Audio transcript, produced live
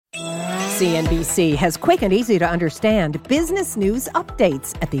CNBC has quick and easy to understand business news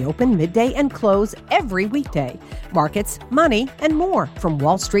updates at the open, midday, and close every weekday. Markets, money, and more from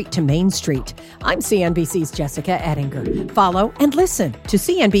Wall Street to Main Street. I'm CNBC's Jessica Ettinger. Follow and listen to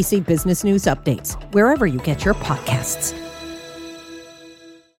CNBC Business News Updates wherever you get your podcasts.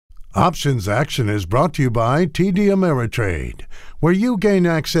 Options Action is brought to you by TD Ameritrade, where you gain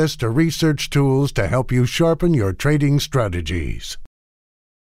access to research tools to help you sharpen your trading strategies.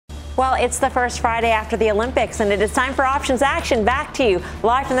 Well, it's the first Friday after the Olympics, and it is time for Options Action. Back to you,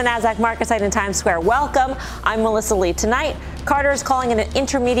 live from the NASDAQ market site in Times Square. Welcome. I'm Melissa Lee. Tonight, Carter is calling it an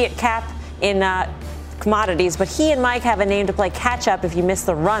intermediate cap in commodities, but he and Mike have a name to play catch-up if you miss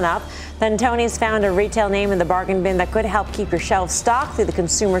the run-up. Then Tony's found a retail name in the bargain bin that could help keep your shelves stocked through the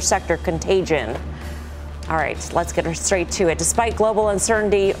consumer sector contagion. All right, let's get straight to it. Despite global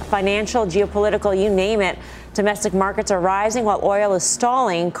uncertainty, financial, geopolitical, you name it, domestic markets are rising while oil is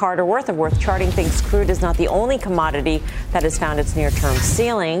stalling. Carter Worth of Worth Charting thinks crude is not the only commodity that has found its near-term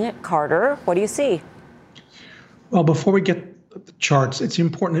ceiling. Carter, what do you see? Well, before we get the charts, it's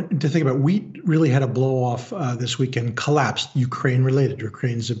important to think about wheat really had a blow-off this weekend, collapsed, Ukraine-related.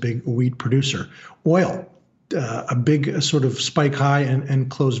 Ukraine's a big wheat producer. Oil, a big sort of spike high and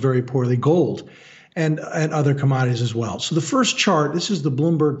closed very poorly. Gold and other commodities as well. So the first chart, this is the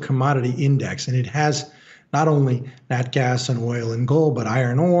Bloomberg Commodity Index, and it has not only nat gas and oil and gold, but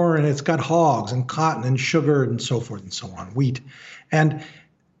iron ore, and it's got hogs and cotton and sugar and so forth and so on, wheat. And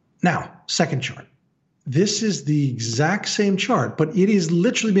now, second chart. This is the exact same chart, but it is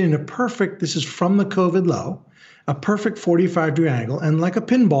literally been in this is from the COVID low, a perfect 45-degree angle. And like a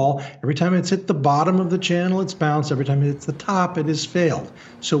pinball, every time it's hit the bottom of the channel, it's bounced. Every time it hits the top, it has failed.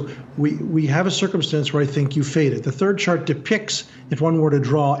 So we have a circumstance where I think you fade it. The third chart depicts, if one were to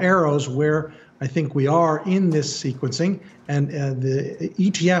draw arrows, where I think we are in this sequencing. And the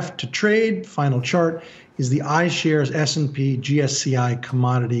ETF to trade, final chart, is the iShares S&P GSCI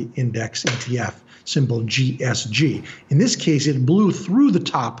Commodity Index ETF, symbol GSG. In this case, it blew through the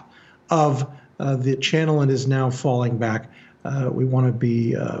top of the channel and is now falling back. We want to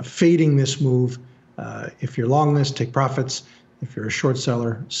be fading this move. If you're long this, take profits. If you're a short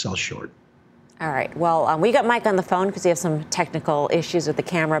seller, sell short. All right. Well, we got Mike on the phone because he has some technical issues with the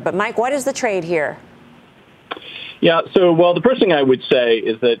camera. But, Mike, what is the trade here? Yeah, so, well, the first thing I would say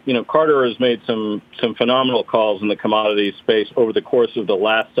is that, Carter has made some phenomenal calls in the commodities space over the course of the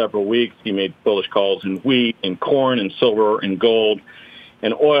last several weeks. He made bullish calls in wheat, in corn, in silver, in gold,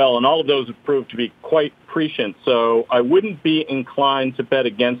 and oil, and all of those have proved to be quite prescient. So I wouldn't be inclined to bet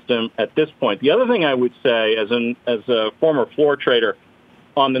against him at this point. The other thing I would say, as a former floor trader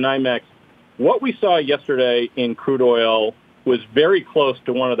on the NYMEX, what we saw yesterday in crude oil was very close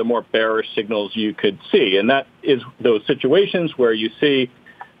to one of the more bearish signals you could see, and that is those situations where you see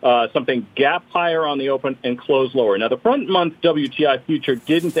something gap higher on the open and close lower. Now, the front month WTI future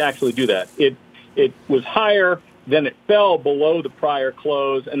didn't actually do that. It was higher, then it fell below the prior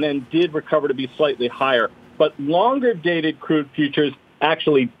close, and then did recover to be slightly higher. But longer-dated crude futures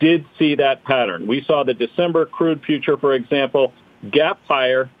actually did see that pattern. We saw the December crude future, for example, gap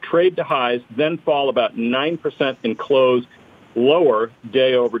higher, trade to highs, then fall about 9% and close lower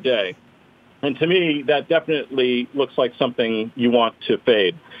day over day. And to me, that definitely looks like something you want to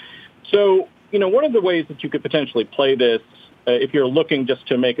fade. So, one of the ways that you could potentially play this, if you're looking just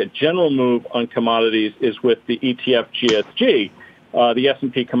to make a general move on commodities, is with the ETF GSG, the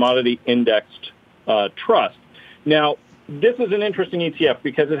S&P Commodity Indexed Trust. Now, this is an interesting ETF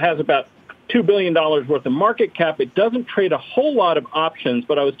because it has about $2 billion worth of market cap. It doesn't trade a whole lot of options,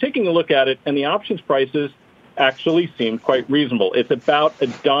 but I was taking a look at it, and the options prices actually seemed quite reasonable. It's about a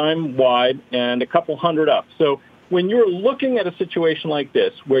dime wide and a couple hundred up. So when you're looking at a situation like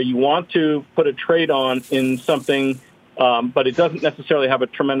this, where you want to put a trade on in something, but it doesn't necessarily have a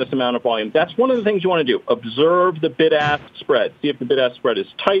tremendous amount of volume, that's one of the things you want to do. Observe the bid-ask spread. See if the bid-ask spread is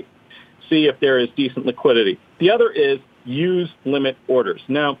tight. See if there is decent liquidity. The other is use limit orders.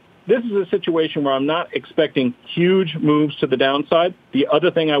 Now, this is a situation where I'm not expecting huge moves to the downside. The other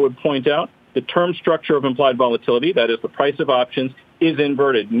thing I would point out, the term structure of implied volatility, that is the price of options, is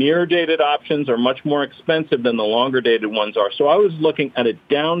inverted. Near-dated options are much more expensive than the longer-dated ones are. So I was looking at a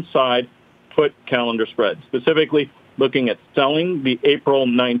downside put calendar spread, specifically looking at selling the April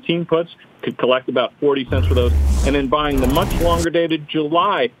 19 puts, could collect about 40 cents for those, and then buying the much longer-dated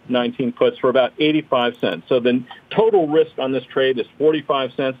July 19 puts for about 85 cents. So the total risk on this trade is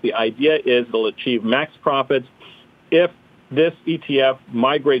 45 cents. The idea is it'll achieve max profits if this ETF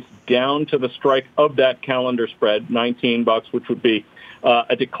migrates down to the strike of that calendar spread, $19, which would be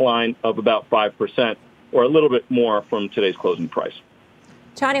a decline of about 5% or a little bit more from today's closing price.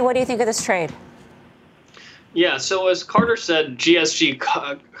 Tony, what do you think of this trade? Yeah, so as Carter said, GSG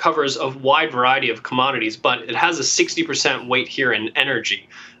covers a wide variety of commodities, but it has a 60% weight here in energy.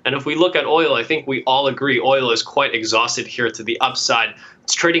 And if we look at oil, I think we all agree oil is quite exhausted here to the upside.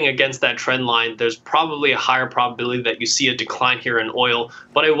 It's trading against that trend line. There's probably a higher probability that you see a decline here in oil.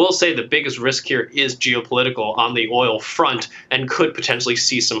 But I will say the biggest risk here is geopolitical on the oil front and could potentially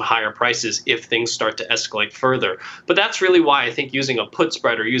see some higher prices if things start to escalate further. But that's really why I think using a put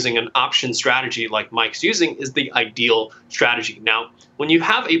spread or using an option strategy like Mike's using is the ideal strategy. Now, when you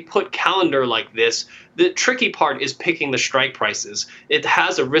have a put calendar like this, the tricky part is picking the strike prices. It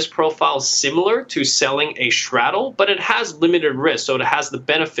has a risk profile similar to selling a straddle, but it has limited risk, so it has the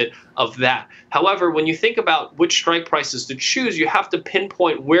benefit of that. However, when you think about which strike prices to choose, you have to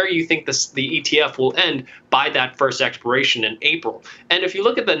pinpoint where you think the ETF will end by that first expiration in April. And if you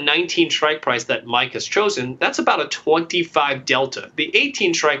look at the 19 strike price that Mike has chosen, that's about a 25 delta. The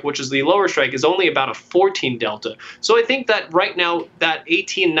 18 strike, which is the lower strike, is only about a 14 delta. So I think that right now that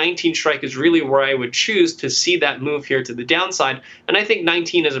 18-19 strike is really where I would choose to see that move here to the downside. And I think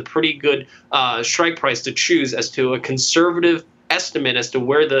 19 is a pretty good strike price to choose as to a conservative estimate as to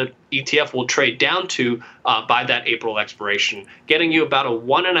where the ETF will trade down to by that April expiration, getting you about a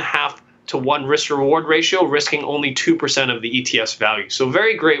 1.5 to 1 risk-reward ratio, risking only 2% of the ETF's value. So a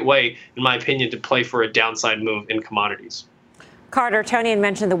very great way, in my opinion, to play for a downside move in commodities. Carter, Tony had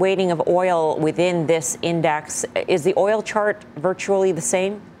mentioned the weighting of oil within this index. Is the oil chart virtually the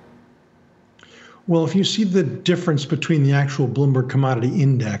same? Well, if you see the difference between the actual Bloomberg Commodity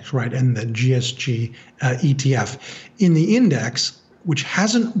Index, right, and the GSG ETF, in the index, which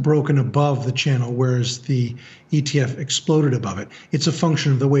hasn't broken above the channel, whereas the ETF exploded above it, it's a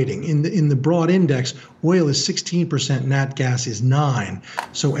function of the weighting. In the broad index, oil is 16%, nat gas is 9%,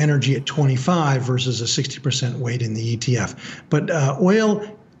 so energy at 25 versus a 60% weight in the ETF. But oil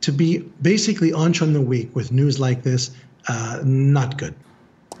to be basically unch on the week with news like this, not good.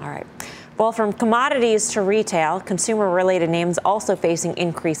 All right. Well, from commodities to retail, consumer-related names also facing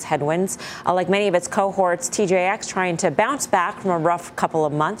increased headwinds. Like many of its cohorts, TJX trying to bounce back from a rough couple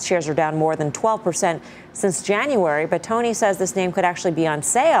of months. Shares are down more than 12% since January, but Tony says this name could actually be on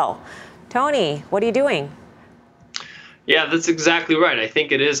sale. Tony, what are you doing? Yeah, that's exactly right. I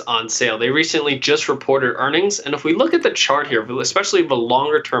think it is on sale. They recently just reported earnings. And if we look at the chart here, especially the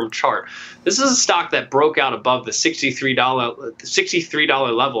longer term chart, this is a stock that broke out above the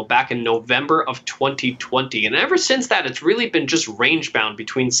 $63 level back in November of 2020. And ever since that, it's really been just range bound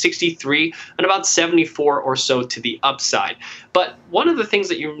between 63 and about 74 or so to the upside. But one of the things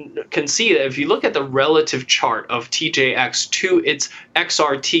that you can see, if you look at the relative chart of TJX to its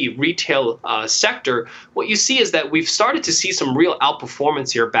XRT retail sector, what you see is that we've started to see some real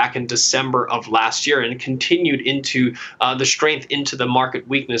outperformance here back in December of last year and continued into the strength into the market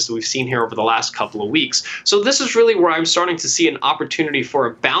weakness that we've seen here over the last couple of weeks. So this is really where I'm starting to see an opportunity for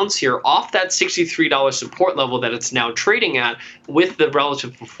a bounce here off that $63 support level that it's now trading at with the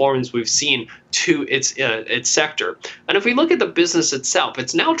relative performance we've seen to its sector. And if we look at the business itself,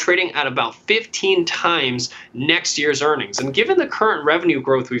 it's now trading at about 15 times next year's earnings. And given the current revenue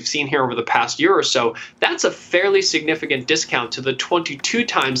growth we've seen here over the past year or so, that's a fairly significant discount to the 22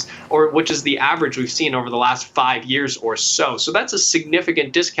 times, or which is the average we've seen over the last 5 years or so. So that's a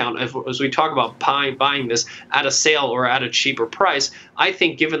significant discount as we talk about buying this at a sale or at a cheaper price. I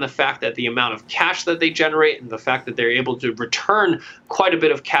think given the fact that the amount of cash that they generate and the fact that they're able to return quite a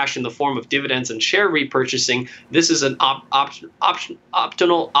bit of cash in the form of dividends and share repurchasing, this is an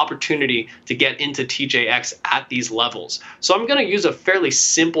optimal opportunity to get into TJX at these levels. So I'm going to use a fairly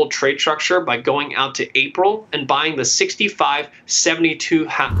simple trade structure by going out to April and buying the 65,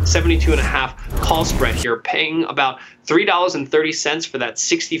 72.5 call spread here, paying about $3.30 for that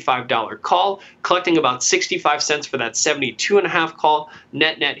 $65 call, collecting about 65 cents for that 72.5 call.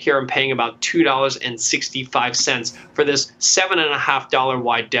 Net here, I'm paying about $2.65 for this $7.5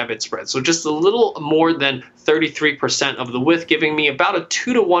 wide debit spread. So just a little more than 33% of the width, giving me about a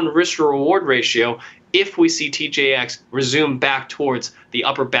 2-to-1 risk-to-reward ratio if we see TJX resume back towards the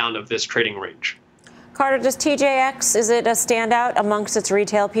upper bound of this trading range. Carter, does TJX, is it a standout amongst its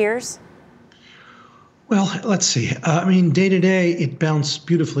retail peers? Well, let's see. I mean, day to day, it bounced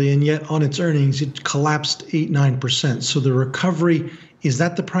beautifully, and yet on its earnings, it collapsed 8-9%. So the recovery, is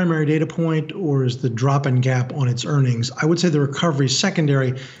that the primary data point, or is the drop and gap on its earnings? I would say the recovery is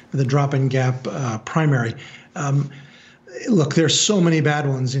secondary, the drop and gap primary. Look, there's so many bad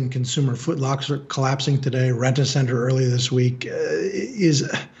ones in consumer. Foot Locker collapsing today, Rent-A-Center earlier this week.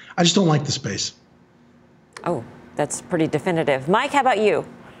 I just don't like the space. Oh, that's pretty definitive. Mike, how about you?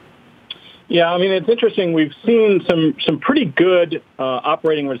 Yeah, I mean, it's interesting. We've seen some pretty good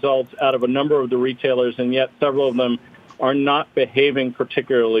operating results out of a number of the retailers, and yet several of them are not behaving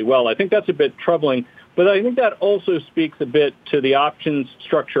particularly well. I think that's a bit troubling, but I think that also speaks a bit to the options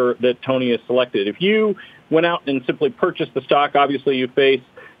structure that Tony has selected. If you went out and simply purchased the stock, obviously you face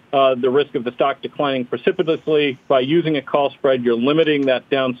the risk of the stock declining precipitously. By using a call spread, you're limiting that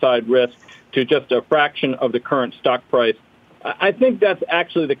downside risk to just a fraction of the current stock price. I think that's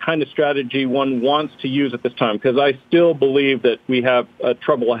actually the kind of strategy one wants to use at this time, because I still believe that we have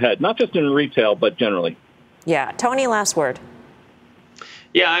trouble ahead, not just in retail, but generally. Yeah. Tony, last word.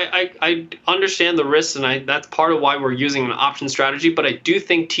 Yeah, I understand the risks, and that's part of why we're using an option strategy. But I do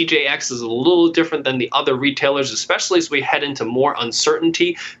think TJX is a little different than the other retailers, especially as we head into more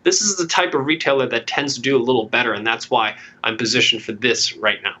uncertainty. This is the type of retailer that tends to do a little better, and that's why I'm positioned for this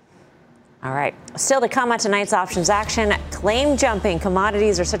right now. All right. Still to come on tonight's options action, claim jumping.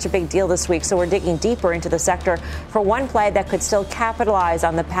 Commodities are such a big deal this week, so we're digging deeper into the sector for one play that could still capitalize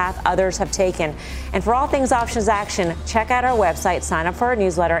on the path others have taken. And for all things options action, check out our website, sign up for our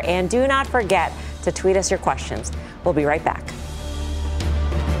newsletter, and do not forget to tweet us your questions. We'll be right back.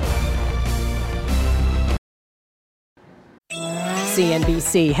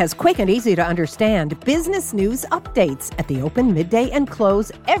 CNBC has quick and easy to understand business news updates at the open, midday, and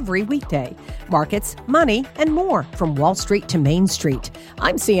close every weekday. Markets, money, and more from Wall Street to Main Street.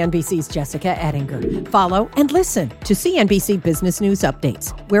 I'm CNBC's Jessica Ettinger. Follow and listen to CNBC Business News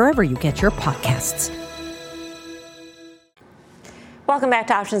Updates wherever you get your podcasts. Welcome back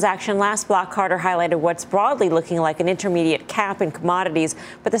to Options Action. Last block, Carter highlighted what's broadly looking like an intermediate cap in commodities,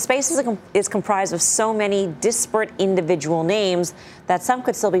 but the space is comprised of so many disparate individual names that some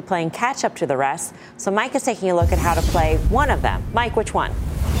could still be playing catch up to the rest. So Mike is taking a look at how to play one of them. Mike, which one?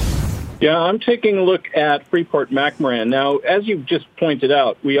 Yeah, I'm taking a look at Freeport-McMoRan. Now, as you've just pointed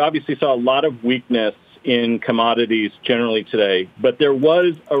out, we obviously saw a lot of weakness in commodities generally today, but there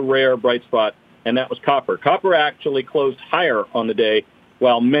was a rare bright spot, and that was copper. Copper actually closed higher on the day,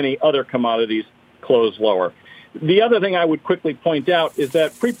 while many other commodities closed lower. The other thing I would quickly point out is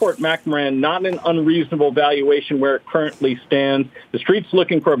that Freeport-McMoRan, not an unreasonable valuation where it currently stands. The Street's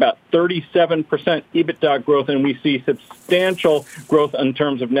looking for about 37% EBITDA growth, and we see substantial growth in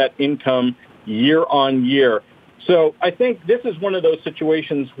terms of net income year on year. So I think this is one of those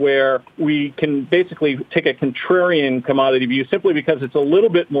situations where we can basically take a contrarian commodity view simply because it's a little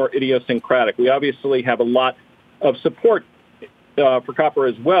bit more idiosyncratic. We obviously have a lot of support for copper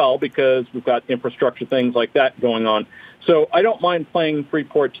as well because we've got infrastructure, things like that going on. So I don't mind playing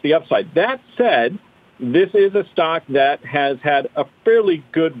Freeport to the upside. That said, this is a stock that has had a fairly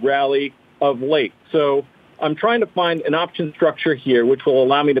good rally of late. So I'm trying to find an option structure here which will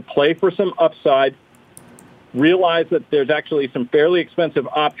allow me to play for some upside, realize that there's actually some fairly expensive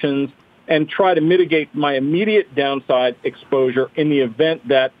options, and try to mitigate my immediate downside exposure in the event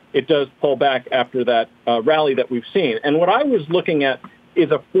that it does pull back after that rally that we've seen. And what I was looking at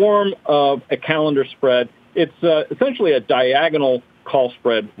is a form of a calendar spread. It's essentially a diagonal call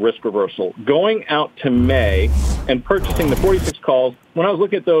spread risk reversal. Going out to May and purchasing the 46 calls, when I was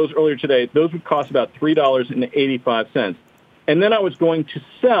looking at those earlier today, those would cost about $3.85. And then I was going to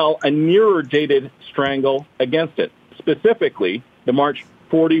sell a nearer dated strangle against it, specifically the March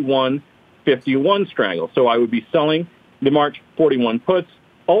 41.51 strangle. So I would be selling the March 41 puts,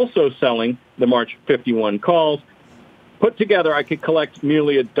 also selling the March 51 calls. Put together, I could collect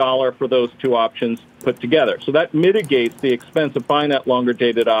nearly $1 for those two options put together. So that mitigates the expense of buying that longer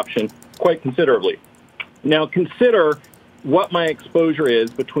dated option quite considerably. Now consider what my exposure is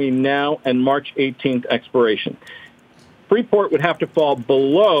between now and March 18th expiration. Freeport would have to fall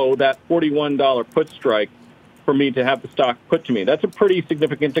below that $41 put strike for me to have the stock put to me. That's a pretty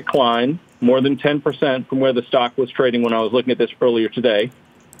significant decline, more than 10% from where the stock was trading when I was looking at this earlier today.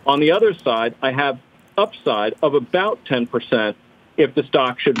 On the other side, I have upside of about 10% if the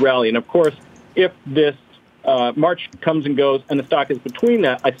stock should rally. And of course, if this March comes and goes and the stock is between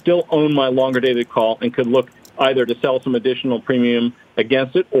that, I still own my longer dated call and could look either to sell some additional premium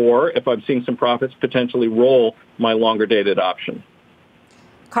against it, or if I'm seeing some profits, potentially roll my longer dated option.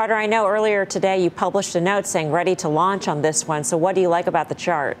 Carter, I know earlier today you published a note saying ready to launch on this one. So what do you like about the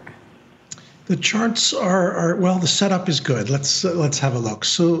chart? The charts are well, the setup is good. Let's have a look.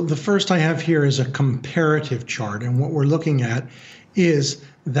 So the first I have here is a comparative chart. And what we're looking at is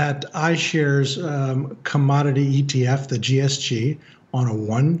that iShares commodity ETF, the GSG, on a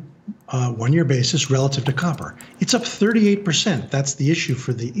one-year basis relative to copper. It's up 38%. That's the issue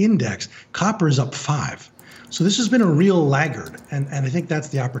for the index. Copper is up 5%. So this has been a real laggard, and I think that's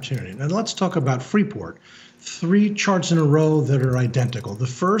the opportunity. Now let's talk about Freeport. 3 charts in a row that are identical. The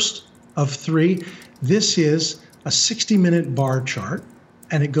first of 3. This is a 60-minute bar chart,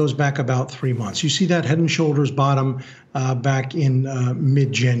 and it goes back about 3 months. You see that Head and Shoulders bottom back in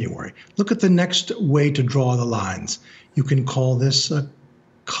mid-January. Look at the next way to draw the lines. You can call this a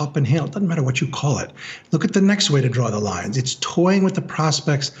cup and handle. It doesn't matter what you call it. Look at the next way to draw the lines. It's toying with the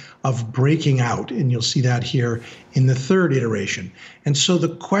prospects of breaking out, and you'll see that here in the third iteration. And so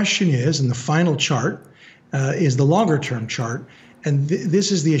the question is, and the final chart is the longer-term chart, and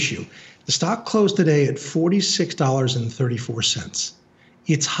this is the issue. The stock closed today at $46.34.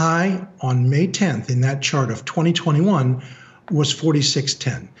 Its high on May 10th in that chart of 2021 was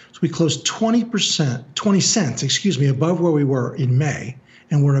 $46.10. So we closed 20 cents above where we were in May,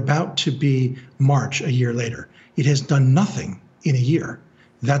 and we're about to be March a year later. It has done nothing in a year.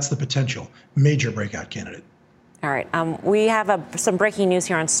 That's the potential. Major breakout candidate. All right. We have some breaking news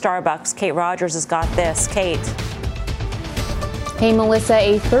here on Starbucks. Kate Rogers has got this. Kate. Hey, Melissa,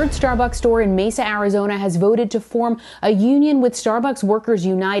 a third Starbucks store in Mesa, Arizona has voted to form a union with Starbucks Workers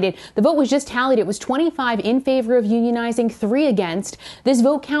United. The vote was just tallied. It was 25 in favor of unionizing, 3 against. This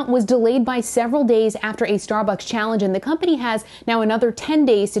vote count was delayed by several days after a Starbucks challenge, and the company has now another 10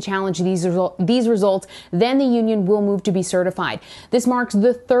 days to challenge these results. Then the union will move to be certified. This marks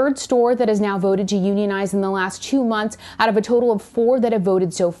the third store that has now voted to unionize in the last 2 months out of a total of 4 that have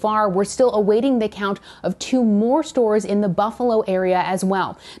voted so far. We're still awaiting the count of 2 more stores in the Buffalo area as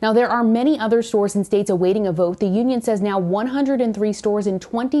well. Now, there are many other stores in states awaiting a vote. The union says now 103 stores in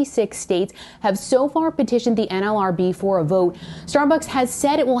 26 states have so far petitioned the NLRB for a vote. Starbucks has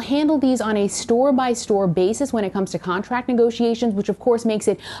said it will handle these on a store-by-store basis when it comes to contract negotiations, which of course makes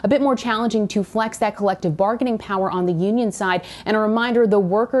it a bit more challenging to flex that collective bargaining power on the union side. And a reminder, the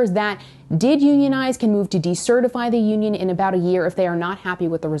workers that did unionize can move to decertify the union in about a year if they are not happy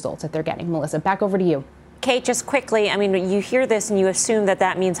with the results that they're getting. Melissa, back over to you. Kate, just quickly, I mean, you hear this and you assume that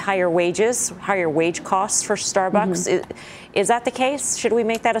that means higher wages, higher wage costs for Starbucks. Mm-hmm. Is that the case? Should we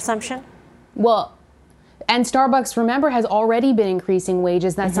make that assumption? Well, and Starbucks, remember, has already been increasing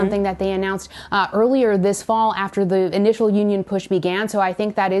wages. That's something that they announced earlier this fall after the initial union push began. So I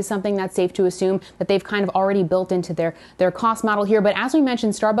think that is something that's safe to assume that they've kind of already built into their cost model here. But as we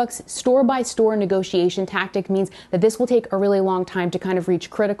mentioned, Starbucks store-by-store negotiation tactic means that this will take a really long time to kind of reach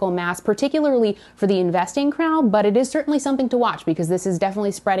critical mass, particularly for the investing crowd. But it is certainly something to watch because this is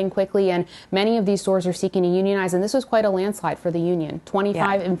definitely spreading quickly, and many of these stores are seeking to unionize. And this was quite a landslide for the union.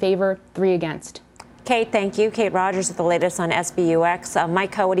 25 in favor, 3 against. Kate, thank you. Kate Rogers with the latest on SBUX.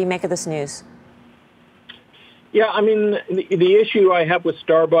 Mike Coe, what do you make of this news? Yeah, I mean, the issue I have with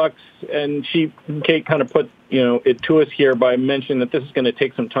Starbucks, and Kate kind of put, it to us here by mentioning that this is going to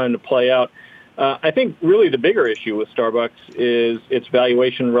take some time to play out. I think really the bigger issue with Starbucks is its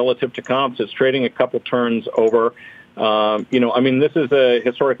valuation relative to comps. It's trading a couple turns over. This is a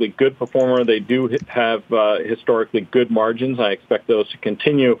historically good performer. They do have historically good margins. I expect those to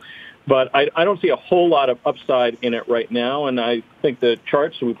continue. But I don't see a whole lot of upside in it right now, and I think the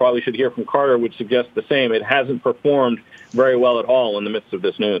charts, we probably should hear from Carter, would suggest the same. It hasn't performed very well at all in the midst of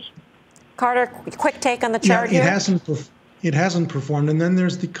this news. Carter, quick take on the chart here. It hasn't performed, and then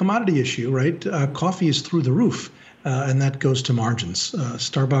there's the commodity issue, right? Coffee is through the roof, and that goes to margins.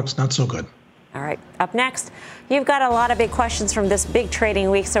 Starbucks, not so good. All right. Up next, you've got a lot of big questions from this big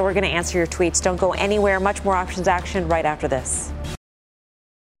trading week, so we're going to answer your tweets. Don't go anywhere. Much more options action right after this.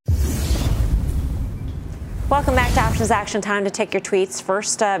 Welcome back to Options Action. Time to take your tweets.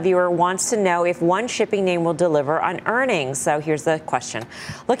 First viewer wants to know if one shipping name will deliver on earnings. So here's the question.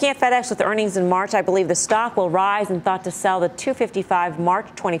 Looking at FedEx with earnings in March, I believe the stock will rise and thought to sell the 255 March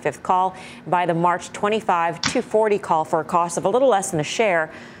 25th call by the March 25 240 call for a cost of a little less than a share.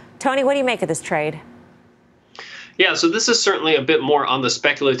 Tony, what do you make of this trade? Yeah, so this is certainly a bit more on the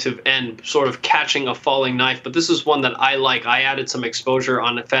speculative end, sort of catching a falling knife, but this is one that I like. I added some exposure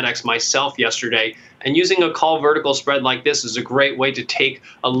on FedEx myself yesterday, and using a call vertical spread like this is a great way to take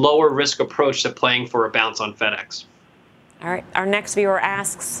a lower risk approach to playing for a bounce on FedEx. All right, our next viewer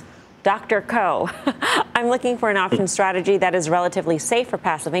asks, Dr. Coe, I'm looking for an option strategy that is relatively safe for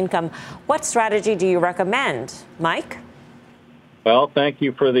passive income. What strategy do you recommend? Mike? Well, thank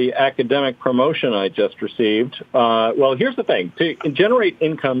you for the academic promotion I just received. Well, here's the thing. To generate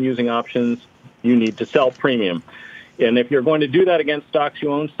income using options, you need to sell premium. And if you're going to do that against stocks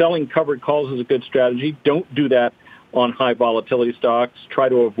you own, selling covered calls is a good strategy. Don't do that on high volatility stocks. Try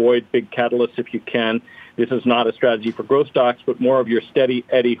to avoid big catalysts if you can. This is not a strategy for growth stocks, but more of your steady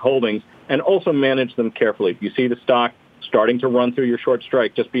Eddie holdings, and also manage them carefully. If you see the stock starting to run through your short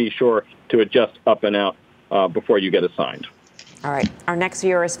strike, just be sure to adjust up and out before you get assigned. All right. Our next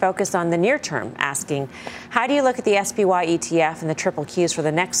viewer is focused on the near term, asking, how do you look at the SPY ETF and the triple Qs for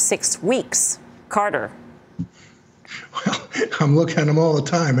the next 6 weeks? Carter. Well, I'm looking at them all the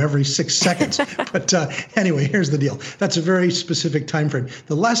time, every 6 seconds. But anyway, here's the deal. That's a very specific time frame.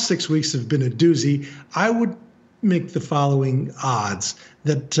 The last 6 weeks have been a doozy. I would make the following odds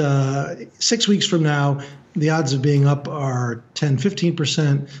that 6 weeks from now, the odds of being up are 10,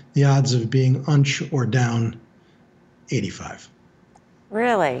 15%. The odds of being unch or down, 85.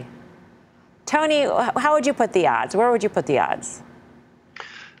 Really? Tony, how would you put the odds? Where would you put the odds?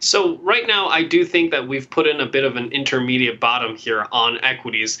 So right now, I do think that we've put in a bit of an intermediate bottom here on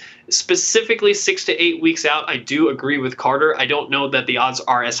equities. Specifically 6 to 8 weeks out, I do agree with Carter. I don't know that the odds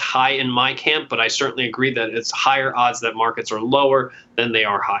are as high in my camp, but I certainly agree that it's higher odds that markets are lower than they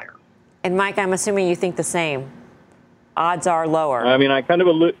are higher. And Mike, I'm assuming you think the same. Odds are lower. I mean, I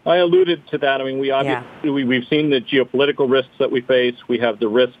alluded to that. I mean, we've seen the geopolitical risks that we face. We have the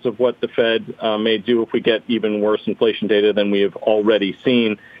risks of what the Fed may do if we get even worse inflation data than we have already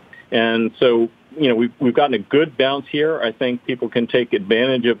seen. And so, we've gotten a good bounce here. I think people can take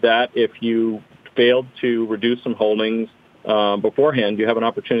advantage of that. If you failed to reduce some holdings beforehand, you have an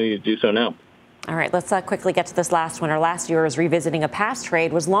opportunity to do so now. All right, let's quickly get to this last one. Our last viewer is revisiting a past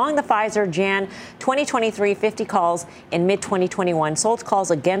trade, was long the Pfizer Jan 2023 50 calls in mid-2021, sold calls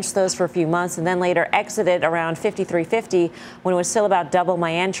against those for a few months, and then later exited around 53.50 when it was still about double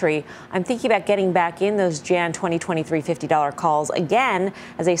my entry. I'm thinking about getting back in those Jan 2023 $50 calls again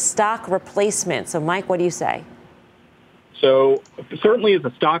as a stock replacement. So, Mike, what do you say? So certainly as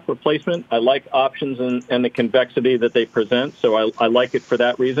a stock replacement, I like options and the convexity that they present. So I like it for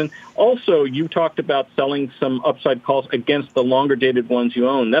that reason. Also, you talked about selling some upside calls against the longer dated ones you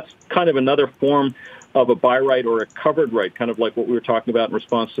own. That's kind of another form of a buy right or a covered right, kind of like what we were talking about in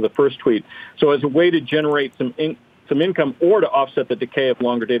response to the first tweet. So as a way to generate some income or to offset the decay of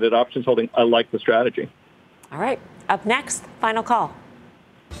longer dated options holding, I like the strategy. All right. Up next, final call.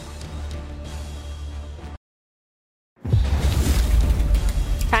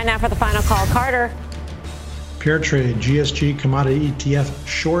 Time now for the final call. Carter. Pair trade, GSG commodity ETF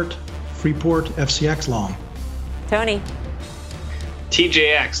short, Freeport, FCX long. Tony.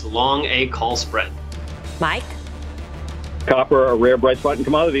 TJX long a call spread. Mike. Copper, a rare bright spot in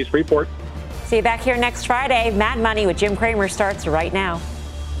commodities, Freeport. See you back here next Friday. Mad Money with Jim Cramer starts right now.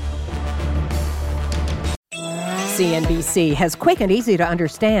 CNBC has quick and easy to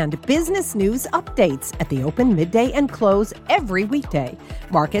understand business news updates at the open, midday, and close every weekday.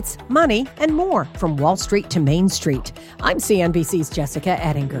 Markets, money, and more from Wall Street to Main Street. I'm CNBC's Jessica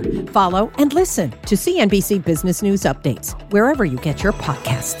Ettinger. Follow and listen to CNBC Business News Updates wherever you get your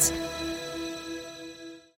podcasts.